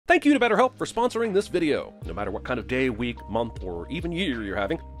Thank you to BetterHelp for sponsoring this video. No matter what kind of day, week, month, or even year you're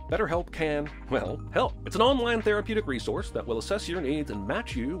having, BetterHelp can, well, help. It's an online therapeutic resource that will assess your needs and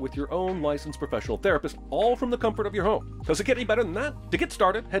match you with your own licensed professional therapist, all from the comfort of your home. Does it get any better than that? To get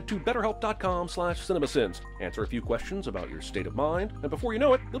started, head to betterhelp.com/CinemaSins. Answer a few questions about your state of mind, and before you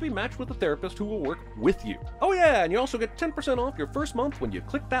know it, you'll be matched with a therapist who will work with you. Oh yeah, and you also get 10% off your first month when you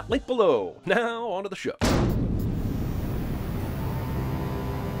click that link below. Now, on to the show.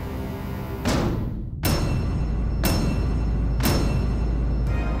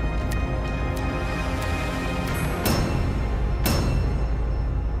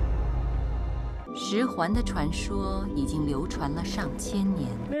十环的传说已经流传了上千年。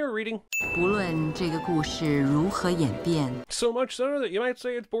Narrator reading. 不论这个故事如何演变 So much so that you might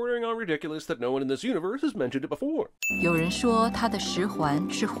say it's bordering on ridiculous that no one in this universe has mentioned it before. 有人说它的十环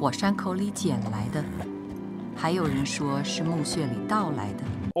是火山口里捡来的，还有人说是墓穴里盗来的。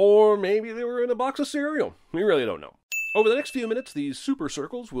Or maybe they were in a box of cereal. We really don't know. Over the next few minutes, these super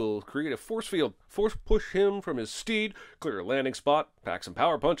circles will create a force field, force push him from his steed, clear a landing spot, pack some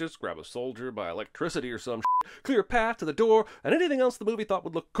power punches, grab a soldier by electricity or some shit, clear a path to the door, and anything else the movie thought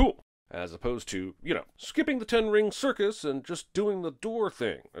would look cool. As opposed to, skipping the 10-ring circus and just doing the door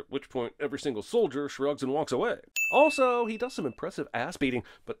thing, at which point every single soldier shrugs and walks away. Also, he does some impressive ass beating,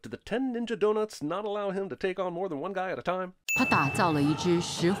 but do the 10 ninja donuts not allow him to take on more than one guy at a time? 他打造了一支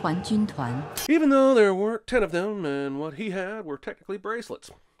十环军团。 Even though there weren't 10 of them, and what he had were technically bracelets.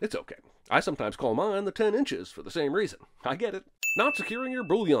 It's okay. I sometimes call mine the 10 inches for the same reason. I get it. Not securing your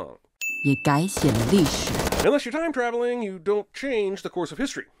bullion. 也改写了历史。 Unless you're time traveling, you don't change the course of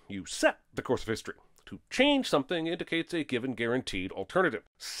history. You set the course of history. To change something indicates a given guaranteed alternative.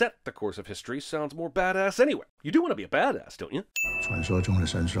 Set the course of history sounds more badass anyway. You do want to be a badass, don't you? 传说中的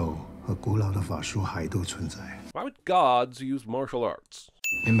神兽和古老的法术还都存在。 Why would gods use martial arts?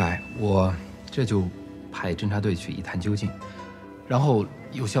 明白，我这就派侦察队去一探究竟，然后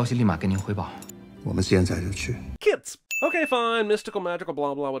有消息立马跟您汇报。我们现在就去。 Kids! Okay, fine, mystical, magical,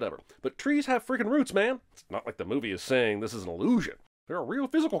 blah, blah, whatever. But trees have freaking roots, man. It's not like the movie is saying this is an illusion. There are real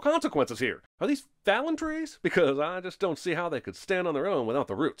physical consequences here. Are these Fallon trees? Because I just don't see how they could stand on their own without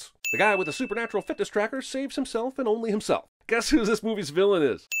the roots. The guy with the supernatural fitness tracker saves himself and only himself. Guess who this movie's villain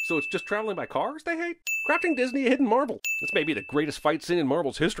is? So it's just traveling by cars they hate? Crafting Disney a hidden marvel. This may be the greatest fight scene in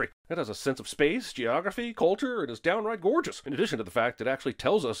Marvel's history. It has a sense of space, geography, culture, and is downright gorgeous, in addition to the fact it actually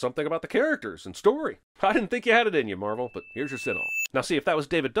tells us something about the characters and story. I didn't think you had it in you, Marvel, but here's your send-off. Now see, if that was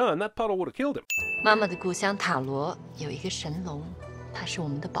David Dunn, that puddle would have killed him. 妈妈的故乡塔罗有一个神龙，它是我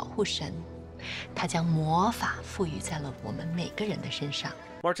们的保护神，它将魔法赋予在了我们每个人的身上。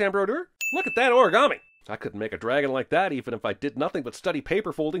 Martin Brodeur? Look at that origami! I couldn't make a dragon like that even if I did nothing but study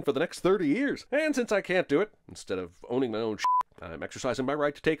paper folding for the next 30 years. And since I can't do it, instead of owning my own shit, I'm exercising my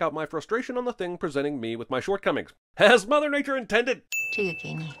right to take out my frustration on the thing presenting me with my shortcomings. As Mother Nature intended! 这个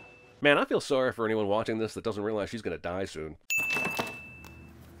给你。 Man, I feel sorry for anyone watching this that doesn't realize she's gonna die soon.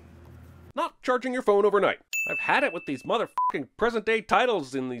 Not charging your phone overnight. I've had it with these motherfucking present-day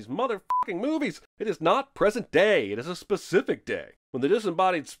titles in these motherfucking movies. It is not present day. It is a specific day. When the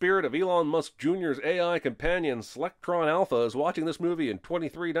disembodied spirit of Elon Musk Jr.'s AI companion Selectron Alpha is watching this movie in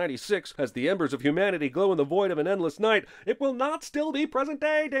 2396 as the embers of humanity glow in the void of an endless night, it will not still be present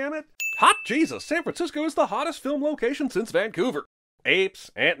day, damn it. Hot Jesus, San Francisco is the hottest film location since Vancouver.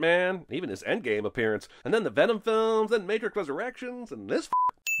 Apes, Ant-Man, even his Endgame appearance, and then the Venom films, then Matrix Resurrections, and this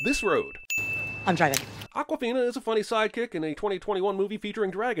road. I'm driving. Aquafina is a funny sidekick in a 2021 movie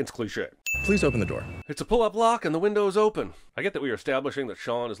featuring dragons cliche. Please open the door. It's a pull-up lock and the window's open. I get that we are establishing that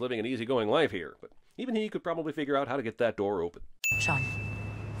Sean is living an easygoing life here, but even he could probably figure out how to get that door open. Sean,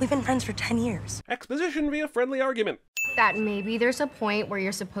 we've been friends for 10 years. Exposition via friendly argument. That maybe there's a point where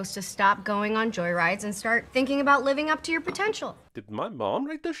you're supposed to stop going on joyrides and start thinking about living up to your potential. Did my mom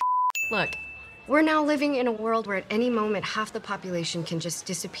write this? Look, we're now living in a world where at any moment half the population can just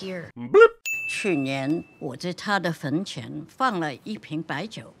disappear. Bloop. 去年我在他的坟前放了一瓶白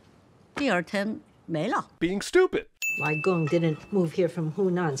酒，第二天没了。 Being stupid. My Gung didn't move here from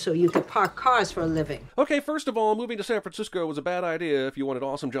Hunan so you could park cars for a living. Okay, first of all, moving to San Francisco was a bad idea if you wanted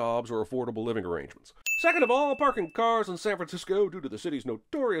awesome jobs or affordable living arrangements. Second of all, parking cars in San Francisco due to the city's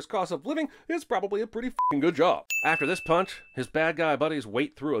notorious cost of living is probably a pretty f***ing good job. After this punch, his bad guy buddies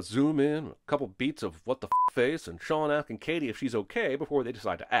wait through a zoom in, a couple beats of what the f*** face, and Sean asking Katie if she's okay before they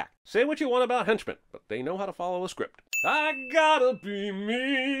decide to act. Say what you want about henchmen, but they know how to follow a script. I gotta be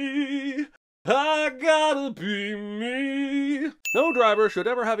me. I gotta be me. No driver should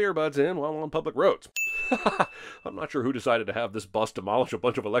ever have earbuds in while on public roads. I'm not sure who decided to have this bus demolish a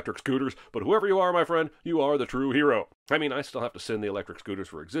bunch of electric scooters, but whoever you are, my friend, you are the true hero. I mean, I still have to send the electric scooters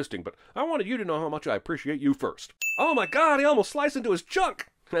for existing, but I wanted you to know how much I appreciate you first. Oh my god, he almost sliced into his junk!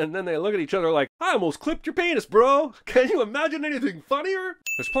 And then they look at each other like, I almost clipped your penis, bro! Can you imagine anything funnier?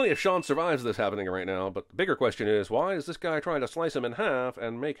 There's plenty of Sean survives this happening right now, but the bigger question is, why is this guy trying to slice him in half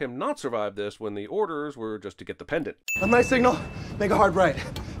and make him not survive this when the orders were just to get the pendant? On my signal, make a hard right.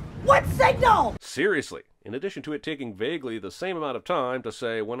 What signal? Seriously, in addition to it taking vaguely the same amount of time to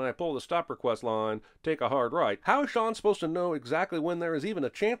say, when I pull the stop request line, take a hard right, how is Sean supposed to know exactly when there is even a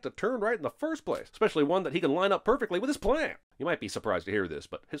chance to turn right in the first place? Especially one that he can line up perfectly with his plan. You might be surprised to hear this,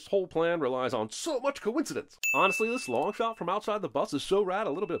 but his whole plan relies on so much coincidence. Honestly, this long shot from outside the bus is so rad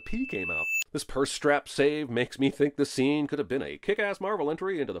a little bit of pee came out. This purse strap save makes me think this scene could have been a kick-ass Marvel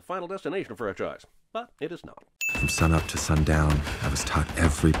entry into the Final Destination franchise. But it is not. From sunup to sundown, I was taught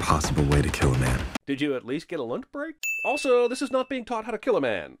every possible way to kill a man. Did you at least get a lunch break? Also, this is not being taught how to kill a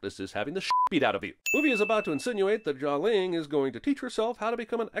man. This is having the shit beat out of you. The movie is about to insinuate that Jia Ling is going to teach herself how to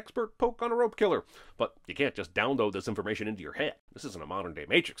become an expert poke-on-a-rope killer. But you can't just download this information into your head. This isn't a modern-day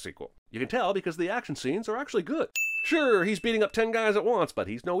Matrix sequel. You can tell because the action scenes are actually good. Sure, he's beating up 10 guys at once, but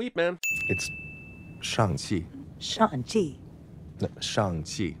he's no Ip Man. It's Shang-Chi. Shang-Chi. No,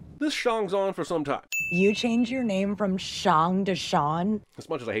 Shang-Chi. This Shang's on for some time. You change your name from Shang to Sean? As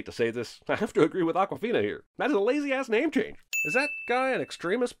much as I hate to say this, I have to agree with Aquafina here. That is a lazy-ass name change. Is that guy an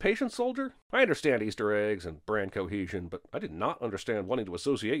extremist patient soldier? I understand Easter eggs and brand cohesion, but I did not understand wanting to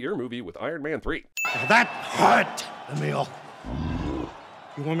associate your movie with Iron Man 3. That hurt, Emil.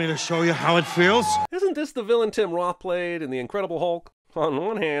 You want me to show you how it feels? Isn't this the villain Tim Roth played in The Incredible Hulk? On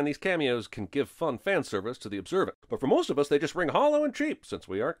one hand, these cameos can give fun fan service to the observant, but for most of us, they just ring hollow and cheap, since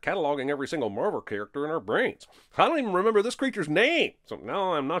we aren't cataloging every single Marvel character in our brains. I don't even remember this creature's name, so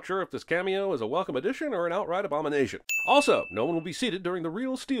now I'm not sure if this cameo is a welcome addition or an outright abomination. Also, no one will be seated during the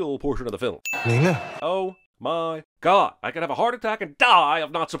real steel portion of the film. Oh my god, I could have a heart attack and die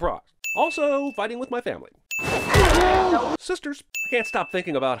of not surprise. Also, fighting with my family. Sisters, I can't stop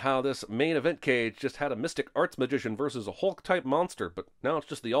thinking about how this main event cage just had a mystic arts magician versus a Hulk-type monster, but now it's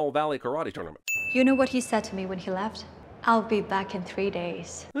just the All-Valley Karate Tournament. You know what he said to me when he left? I'll be back in 3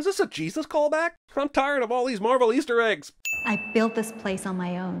 days. Is this a Jesus callback? I'm tired of all these Marvel Easter eggs. I built this place on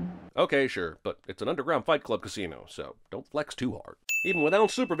my own. Okay, sure, but it's an underground Fight Club casino, so don't flex too hard. Even without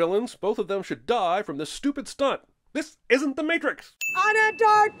supervillains, both of them should die from this stupid stunt. This isn't the Matrix! On a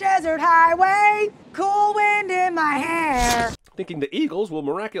dark desert highway, cool wind in my hair. Thinking the Eagles will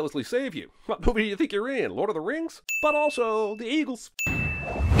miraculously save you. What movie do you think you're in? Lord of the Rings? But also, the Eagles.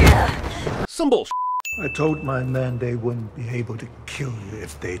 Some bullshit. I told my men they wouldn't be able to kill you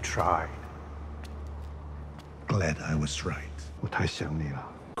if they tried. Glad I was right. 我太想你了.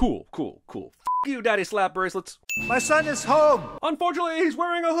 Cool. F you, daddy slap bracelets. My son is home! Unfortunately, he's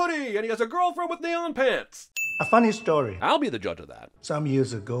wearing a hoodie, and he has a girlfriend with neon pants. A funny story. I'll be the judge of that. Some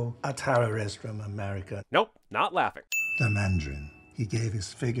years ago, a terrorist from America. Nope, not laughing. The Mandarin. He gave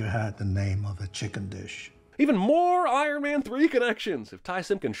his figurehead the name of a chicken dish. Even more Iron Man 3 connections. If Ty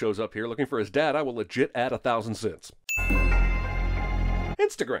Simpkins shows up here looking for his dad, I will legit add 1,000 cents.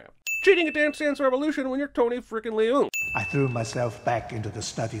 Instagram. Cheating at Dance Dance Revolution when you're Tony frickin' Leung. I threw myself back into the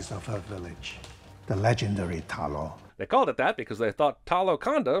studies of her village. The legendary Talo. They called it that because they thought Talo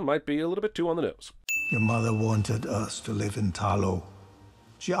Kanda might be a little bit too on the nose. Your mother wanted us to live in Talo.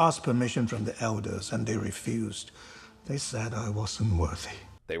 She asked permission from the elders and they refused. They said I wasn't worthy.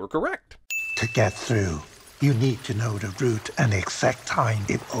 They were correct. To get through, you need to know the route and the exact time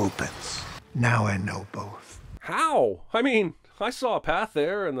it opens. Now I know both. How? I mean, I saw a path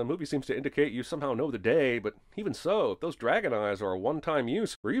there, and the movie seems to indicate you somehow know the day, but even so, if those dragon eyes are a one-time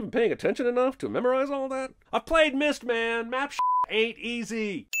use, were you even paying attention enough to memorize all that? I've played Myst, man! Map ain't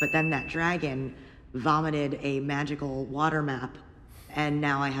easy! But then that dragon vomited a magical water map, and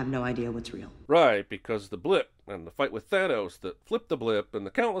now I have no idea what's real. Right, because the blip, and the fight with Thanos that flipped the blip, and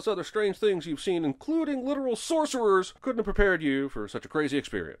the countless other strange things you've seen, including literal sorcerers, couldn't have prepared you for such a crazy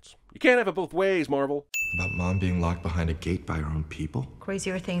experience. You can't have it both ways, Marvel. About Mom being locked behind a gate by her own people?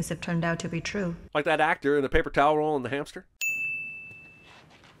 Crazier things have turned out to be true. Like that actor in the paper towel roll and the hamster.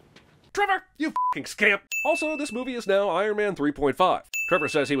 Trevor, you fucking scamp! Also, this movie is now Iron Man 3.5. Trevor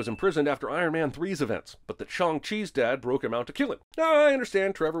says he was imprisoned after Iron Man 3's events, but that Shang-Chi's dad broke him out to kill him. Now, I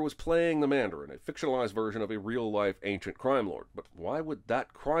understand Trevor was playing the Mandarin, a fictionalized version of a real-life ancient crime lord, but why would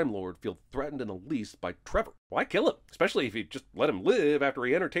that crime lord feel threatened in the least by Trevor? Why kill him? Especially if you just let him live after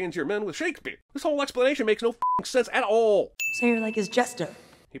he entertains your men with Shakespeare. This whole explanation makes no sense at all. So you're like his jester?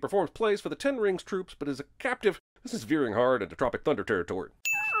 He performs plays for the Ten Rings troops, but is a captive. This is veering hard into Tropic Thunder territory.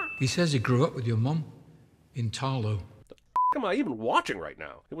 He says he grew up with your mum in Tarlo. Am I even watching right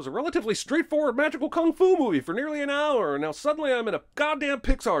now? It was a relatively straightforward magical kung fu movie for nearly an hour, and now suddenly I'm in a goddamn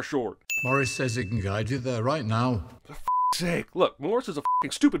Pixar short. Morris says he can guide you there right now. For f***'s sake. Look, Morris is a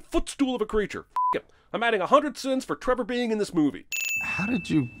f***ing stupid footstool of a creature. F*** him. I'm adding 100 sins for Trevor being in this movie. How did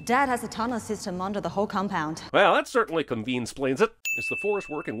you... Dad has a tunnel system under the whole compound. Well, that certainly explains it. Is the force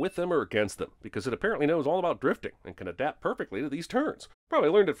working with them or against them? Because it apparently knows all about drifting and can adapt perfectly to these turns. Probably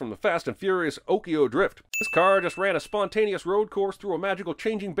learned it from the Fast and Furious Okio Drift. This car just ran a spontaneous road course through a magical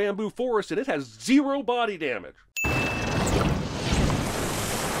changing bamboo forest and it has 0 body damage.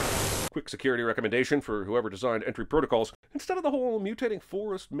 Quick security recommendation for whoever designed entry protocols. Instead of the whole mutating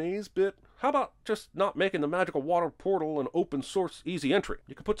forest maze bit, how about just not making the magical water portal an open source easy entry?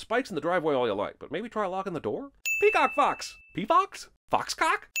 You can put spikes in the driveway all you like, but maybe try locking the door? Peacock Fox! Peafox?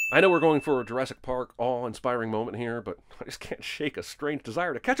 Foxcock? I know we're going for a Jurassic Park awe-inspiring moment here, but I just can't shake a strange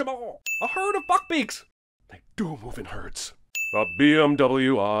desire to catch them all. A herd of buckbeaks! They do move in herds. A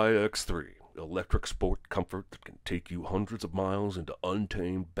BMW iX3. Electric sport comfort that can take you hundreds of miles into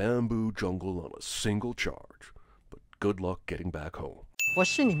untamed bamboo jungle on a single charge. But good luck getting back home. 我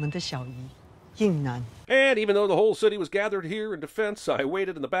是你们的小姨，应南。 And even though the whole city was gathered here in defense, I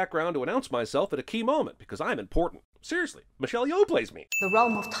waited in the background to announce myself at a key moment, because I'm important. Seriously, Michelle Yeoh plays me. The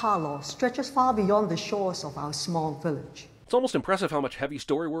realm of Tarlo stretches far beyond the shores of our small village. It's almost impressive how much heavy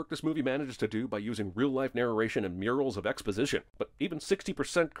story work this movie manages to do by using real-life narration and murals of exposition. But even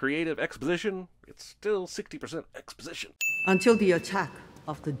 60% creative exposition, it's still 60% exposition. Until the attack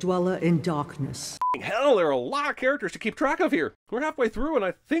of the Dweller in Darkness. Hell, there are a lot of characters to keep track of here. We're halfway through and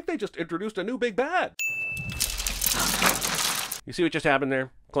I think they just introduced a new big bad. You see what just happened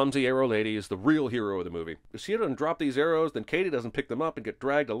there? Clumsy Arrow Lady is the real hero of the movie. If she doesn't drop these arrows, then Katie doesn't pick them up and get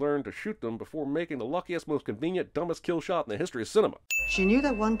dragged to learn to shoot them before making the luckiest, most convenient, dumbest kill shot in the history of cinema. She knew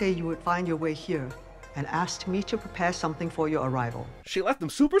that one day you would find your way here and asked me to prepare something for your arrival. She left them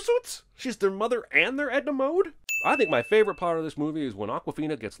supersuits? She's their mother and their Edna Mode? I think my favorite part of this movie is when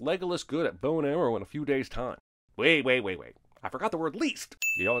Awkwafina gets Legolas good at bow and arrow in a few days' time. Wait. I forgot the word least.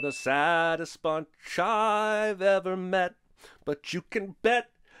 You're the saddest bunch I've ever met, but you can bet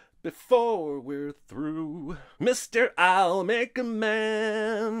before we're through, Mister, I'll make a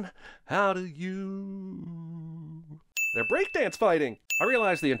man out of you. They're breakdance fighting. I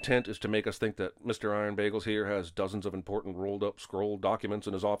realize the intent is to make us think that Mr. Iron Bagels here has dozens of important rolled-up scroll documents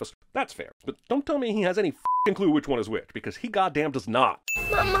in his office. That's fair. But don't tell me he has any f***ing clue which one is which, because he goddamn does not.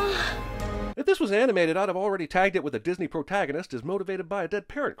 Mama! If this was animated, I'd have already tagged it with a Disney protagonist is motivated by a dead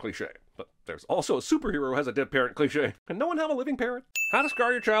parent cliche. But there's also a superhero who has a dead parent cliche. Can no one have a living parent? How to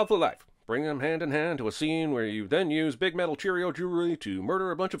scar your child for life. Bring them hand in hand to a scene where you then use big metal Cheerio jewelry to murder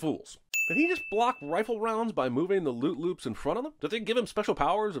a bunch of fools. Did he just block rifle rounds by moving the loot loops in front of them? Did they give him special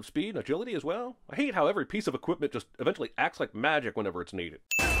powers of speed and agility as well? I hate how every piece of equipment just eventually acts like magic whenever it's needed.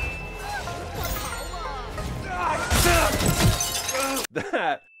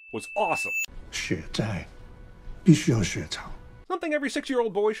 That was awesome. 血债必须要血偿. Something every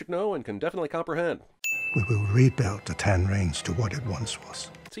 6-year-old boy should know and can definitely comprehend. We will rebuild the Ten Rings to what it once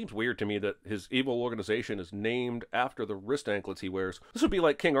was. It seems weird to me that his evil organization is named after the wrist anklets he wears. This would be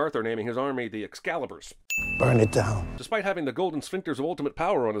like King Arthur naming his army the Excaliburs. Burn it down. Despite having the golden sphincters of ultimate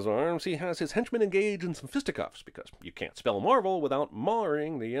power on his arms, he has his henchmen engaged in some fisticuffs, because you can't spell Marvel without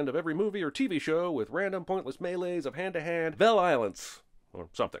marring the end of every movie or TV show with random pointless melees of hand-to-hand violence. Or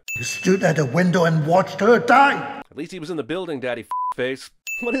something. You stood at a window and watched her die! At least he was in the building, daddy face.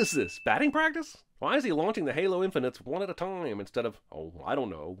 What is this, batting practice? Why is he launching the Halo Infinites one at a time instead of, oh, I don't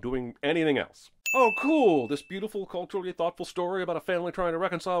know, doing anything else? Oh, cool! This beautiful, culturally thoughtful story about a family trying to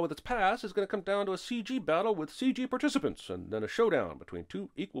reconcile with its past is going to come down to a CG battle with CG participants, and then a showdown between two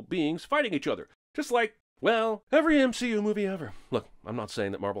equal beings fighting each other. Just like, well, every MCU movie ever. Look, I'm not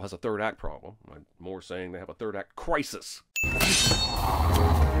saying that Marvel has a third act problem. I'm more saying they have a third act crisis.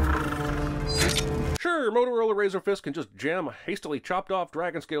 Sure, Motorola Razorfist can just jam a hastily chopped off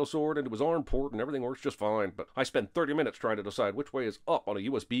dragon scale sword into his arm port and everything works just fine, but I spend 30 minutes trying to decide which way is up on a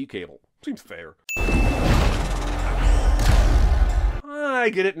USB cable. Seems fair.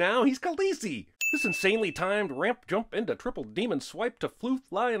 I get it now, he's Khaleesi! This insanely timed ramp jump into triple demon swipe to floof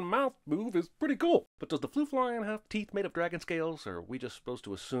lion mouth move is pretty cool. But does the floof lion have teeth made of dragon scales, or are we just supposed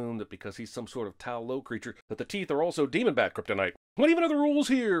to assume that because he's some sort of Tao Lo creature, that the teeth are also demon bat kryptonite? What even are the rules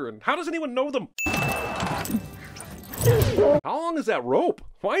here, and how does anyone know them? How long is that rope?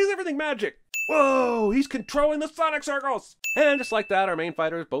 Why is everything magic? Whoa, he's controlling the sonic circles! And just like that, our main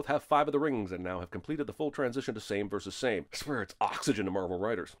fighters both have 5 of the rings and now have completed the full transition to same versus same. I swear it's oxygen to Marvel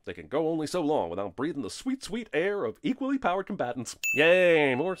writers. They can go only so long without breathing the sweet, sweet air of equally powered combatants.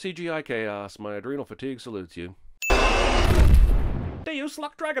 Yay, more CGI chaos. My adrenal fatigue salutes you. Deus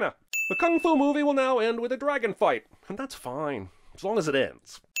Luck Dragona! The Kung Fu movie will now end with a dragon fight, and that's fine, as long as it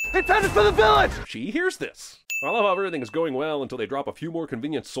ends. It's headed for the village! She hears this. I love how everything is going well until they drop a few more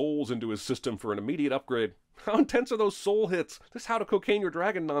convenient souls into his system for an immediate upgrade. How intense are those soul hits? This how to cocaine your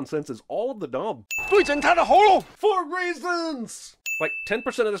dragon nonsense is all of the dumb. For reasons! Like,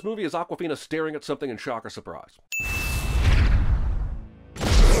 10% of this movie is Awkwafina staring at something in shock or surprise.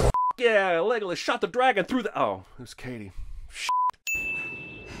 Yeah, Legolas shot the dragon through the— oh, it was Katie.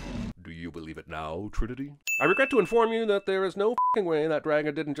 Do you believe it now, Trinity? I regret to inform you that there is no f***ing way that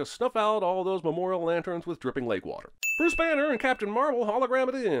dragon didn't just snuff out all those memorial lanterns with dripping lake water. Bruce Banner and Captain Marvel hologram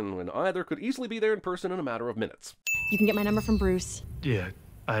it in, when either could easily be there in person in a matter of minutes. You can get my number from Bruce. Yeah,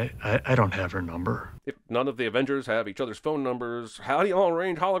 I don't have her number. If none of the Avengers have each other's phone numbers, how do you all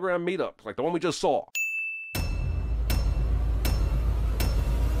arrange hologram meetups like the one we just saw?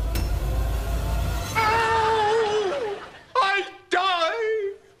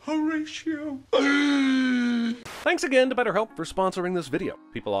 Horatio. Thanks again to BetterHelp for sponsoring this video.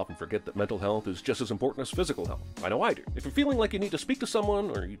 People often forget that mental health is just as important as physical health. I know I do. If you're feeling like you need to speak to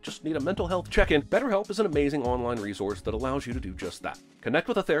someone or you just need a mental health check-in, BetterHelp is an amazing online resource that allows you to do just that. Connect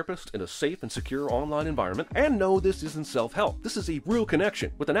with a therapist in a safe and secure online environment, and know this isn't self-help. This is a real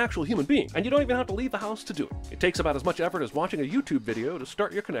connection with an actual human being, and you don't even have to leave the house to do it. It takes about as much effort as watching a YouTube video to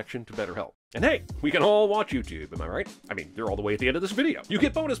start your connection to BetterHelp. And hey, we can all watch YouTube, am I right? I mean, you're all the way at the end of this video. You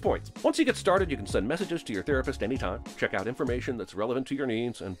get bonus points. Once you get started, you can send messages to your therapist anytime, check out information that's relevant to your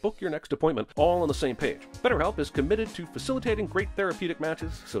needs, and book your next appointment all on the same page. BetterHelp is committed to facilitating great therapeutic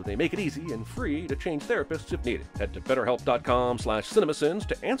matches, so they make it easy and free to change therapists if needed. Head to betterhelp.com/cinemasins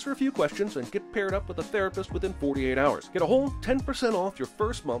to answer a few questions and get paired up with a therapist within 48 hours. Get a whole 10% off your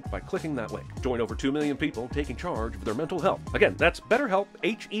first month by clicking that link. Join over 2 million people taking charge of their mental health. Again, that's BetterHelp,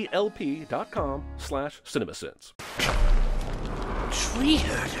 HELP.com/CinemaSins. Tree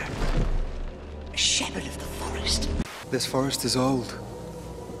herder. A shepherd of the forest. This forest is old.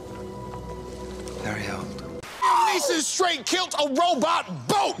 Very old. Liam Neeson straight killed a robot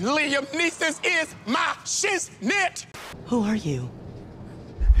boat. Liam Neeson is my shiznit. Who are you?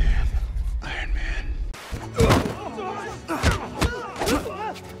 Iron Man.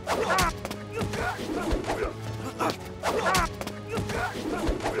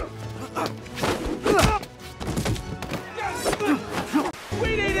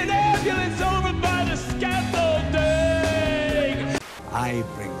 We need an ambulance over by the scaffolding. I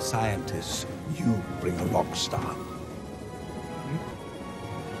bring scientists, you bring a rock star.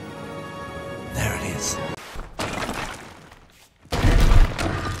 There it is.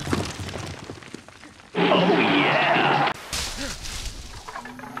 Oh, yeah.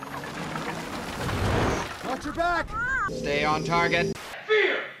 Watch your back. Stay on target.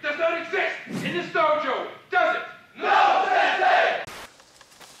 Fear does not exist in this dojo, does it? No, Sensei!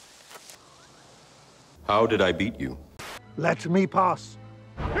 How did I beat you? Let me pass.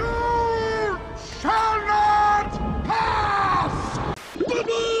 You shall not pass!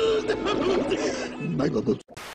 My bubbles.